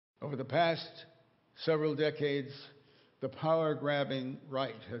Over the past several decades, the power-grabbing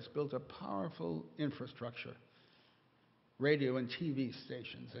right has built a powerful infrastructure, radio and TV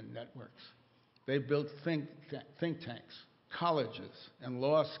stations and networks. They've built think tanks, colleges, and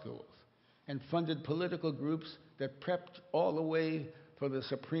law schools, and funded political groups that prepped all the way for the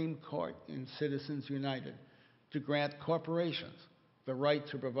Supreme Court in Citizens United to grant corporations the right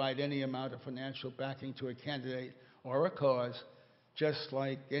to provide any amount of financial backing to a candidate or a cause, just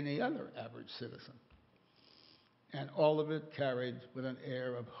like any other average citizen. And all of it carried with an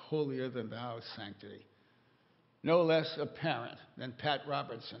air of holier-than-thou sanctity. No less apparent than Pat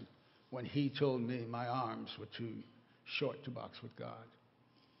Robertson when he told me my arms were too short to box with God.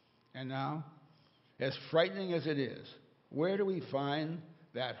 And now, as frightening as it is, where do we find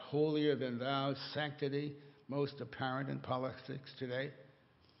that holier-than-thou sanctity most apparent in politics today?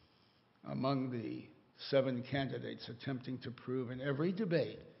 Among the 7 candidates attempting to prove in every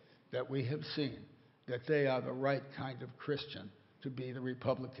debate that we have seen that they are the right kind of Christian to be the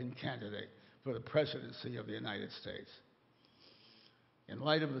Republican candidate for the presidency of the United States. In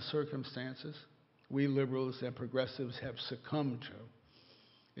light of the circumstances we liberals and progressives have succumbed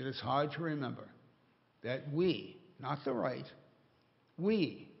to, it is hard to remember that we, not the right,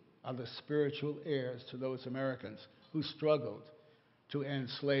 we are the spiritual heirs to those Americans who struggled to end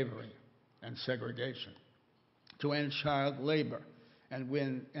slavery and segregation, to end child labor and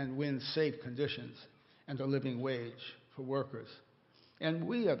win safe conditions and a living wage for workers. And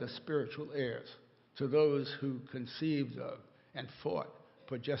we are the spiritual heirs to those who conceived of and fought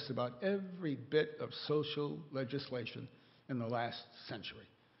for just about every bit of social legislation in the last century.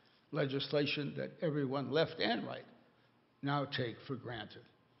 Legislation that everyone, left and right, now take for granted.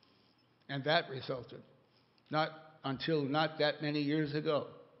 And that resulted, not that many years ago,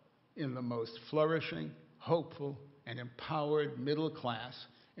 in the most flourishing, hopeful, and empowered middle class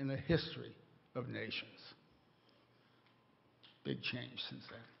in the history of nations. Big change since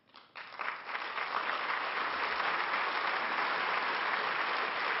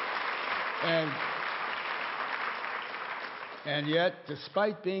then. And yet,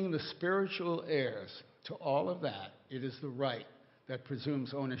 despite being the spiritual heirs to all of that, it is the right that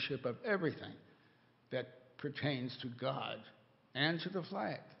presumes ownership of everything that pertains to God and to the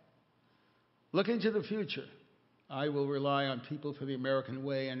flag. Looking to the future, I will rely on People for the American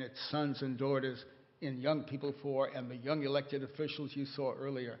Way and its sons and daughters in Young People For and the young elected officials you saw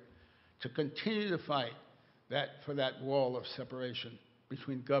earlier to continue to fight for that wall of separation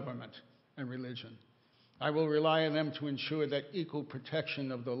between government and religion. I will rely on them to ensure that equal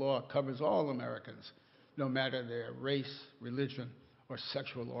protection of the law covers all Americans, no matter their race, religion, or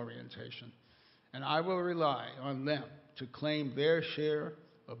sexual orientation. And I will rely on them to claim their share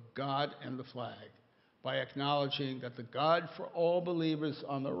of God and the flag by acknowledging that the God for all believers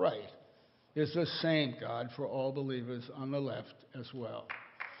on the right is the same God for all believers on the left as well.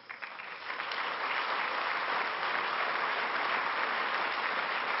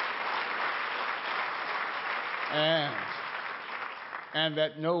 And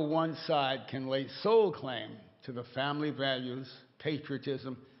that no one side can lay sole claim to the family values,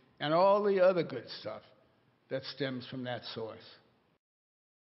 patriotism, and all the other good stuff that stems from that source.